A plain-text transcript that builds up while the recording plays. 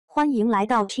欢迎来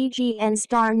到 TGN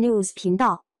Star News 频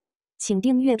道，请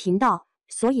订阅频道，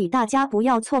所以大家不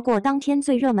要错过当天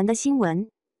最热门的新闻。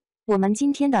我们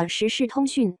今天的时事通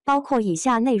讯包括以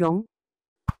下内容：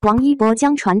王一博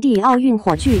将传递奥运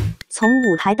火炬，从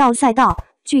舞台到赛道，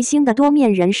巨星的多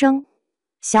面人生。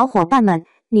小伙伴们，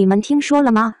你们听说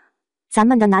了吗？咱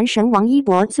们的男神王一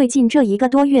博最近这1个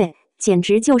多月，简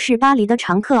直就是巴黎的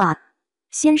常客啊！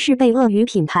先是被鳄鱼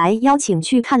品牌邀请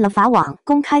去看了法网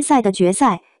公开赛的决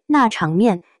赛，那场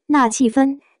面，那气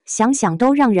氛，想想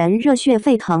都让人热血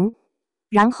沸腾。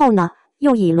然后呢，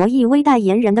又以罗意威代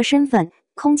言人的身份，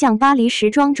空降巴黎时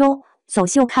装周，走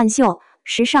秀看秀，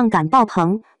时尚感爆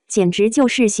棚，简直就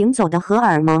是行走的荷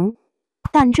尔蒙。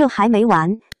但这还没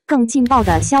完，更劲爆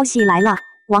的消息来了，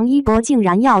王一博竟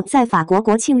然要在法国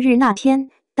国庆日那天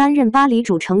担任巴黎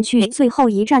主城区最后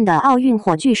一站的奥运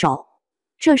火炬手。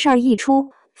这事儿一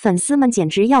出，粉丝们简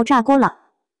直要炸锅了。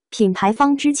品牌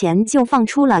方之前就放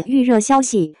出了预热消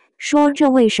息，说这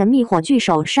位神秘火炬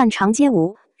手擅长街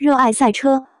舞，热爱赛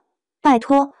车。拜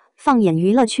托，放眼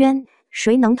娱乐圈，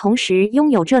谁能同时拥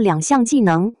有这2项技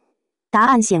能？答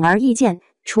案显而易见，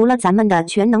除了咱们的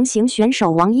全能型选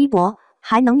手王一博，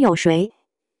还能有谁？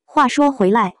话说回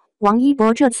来，王一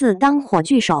博这次当火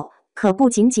炬手，可不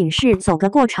仅仅是走个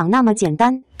过场那么简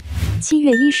单。7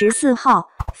月14号，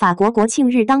法国国庆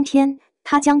日当天，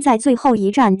他将在最后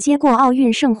一站接过奥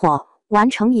运圣火，完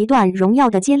成一段荣耀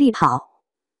的接力跑。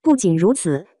不仅如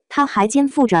此，他还肩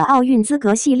负着奥运资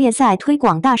格系列赛推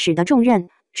广大使的重任，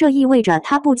这意味着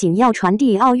他不仅要传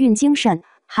递奥运精神，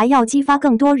还要激发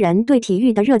更多人对体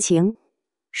育的热情。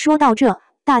说到这，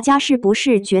大家是不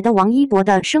是觉得王一博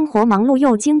的生活忙碌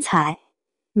又精彩？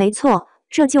没错，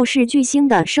这就是巨星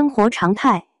的生活常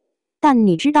态。但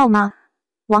你知道吗？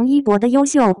王一博的优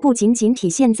秀不仅仅体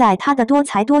现在他的多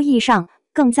才多艺上，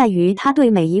更在于他对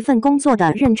每一份工作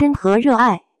的认真和热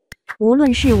爱。无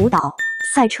论是舞蹈、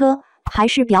赛车还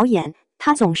是表演，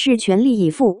他总是全力以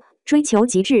赴，追求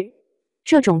极致。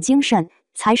这种精神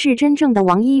才是真正的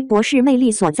王一博士魅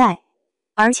力所在。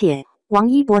而且，王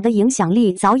一博的影响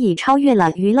力早已超越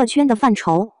了娱乐圈的范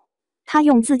畴。他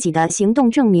用自己的行动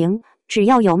证明，只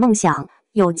要有梦想、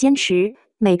有坚持，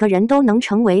每个人都能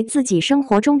成为自己生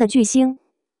活中的巨星。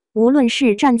无论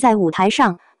是站在舞台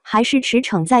上，还是驰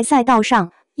骋在赛道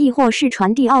上，亦或是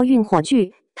传递奥运火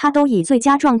炬，他都以最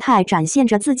佳状态展现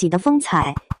着自己的风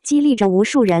采，激励着无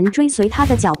数人追随他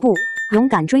的脚步，勇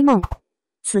敢追梦。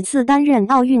此次担任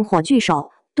奥运火炬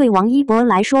手，对王一博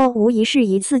来说无疑是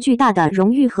一次巨大的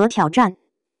荣誉和挑战。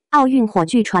奥运火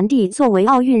炬传递作为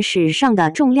奥运史上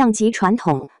的重量级传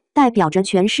统，代表着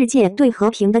全世界对和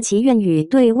平的祈愿与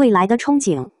对未来的憧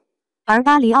憬。而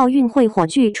巴黎奥运会火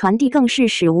炬传递更是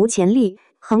史无前例，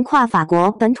横跨法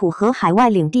国本土和海外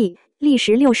领地，历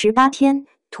时68天，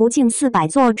途径400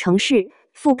座城市，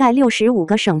覆盖65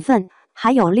个省份，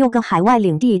还有6个海外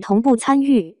领地同步参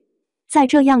与。在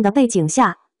这样的背景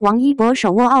下，王一博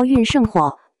手握奥运圣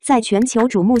火，在全球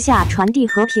瞩目下传递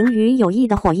和平与友谊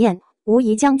的火焰，无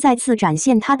疑将再次展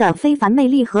现他的非凡魅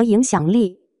力和影响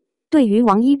力。对于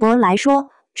王一博来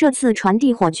说，这次传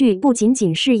递火炬不仅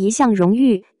仅是一项荣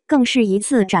誉，更是一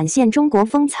次展现中国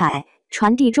风采、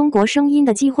传递中国声音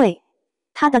的机会。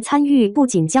他的参与不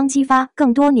仅将激发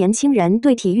更多年轻人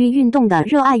对体育运动的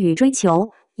热爱与追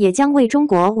求，也将为中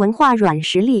国文化软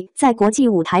实力在国际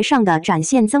舞台上的展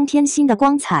现增添新的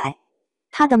光彩。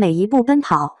他的每一步奔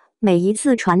跑，每一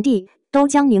次传递，都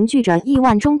将凝聚着亿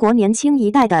万中国年轻一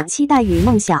代的期待与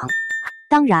梦想。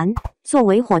当然，作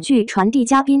为火炬传递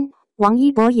嘉宾，王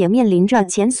一博也面临着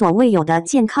前所未有的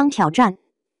健康挑战。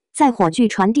在火炬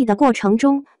传递的过程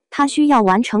中，他需要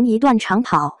完成一段长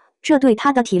跑，这对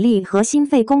他的体力和心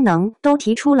肺功能都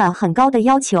提出了很高的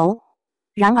要求。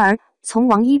然而，从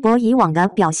王一博以往的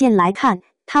表现来看，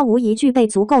他无疑具备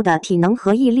足够的体能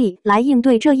和毅力来应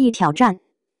对这一挑战。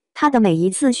他的每一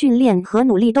次训练和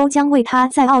努力都将为他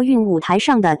在奥运舞台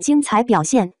上的精彩表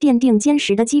现奠定坚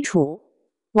实的基础。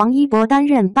王一博担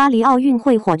任巴黎奥运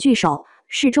会火炬手，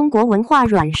是中国文化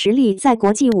软实力在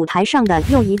国际舞台上的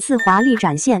又一次华丽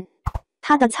展现。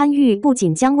他的参与不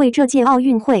仅将为这届奥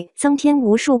运会增添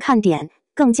无数看点，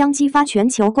更将激发全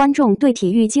球观众对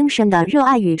体育精神的热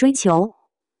爱与追求。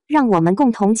让我们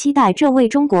共同期待这位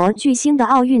中国巨星的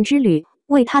奥运之旅，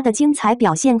为他的精彩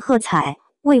表现喝彩，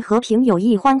为和平友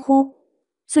谊欢呼。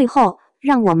最后，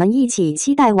让我们一起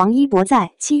期待王一博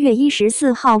在7月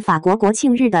14号法国国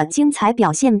庆日的精彩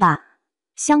表现吧。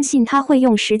相信他会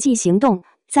用实际行动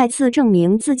再次证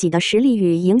明自己的实力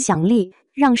与影响力，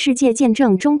让世界见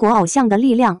证中国偶像的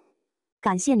力量。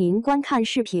感谢您观看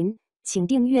视频，请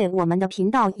订阅我们的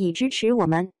频道以支持我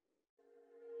们。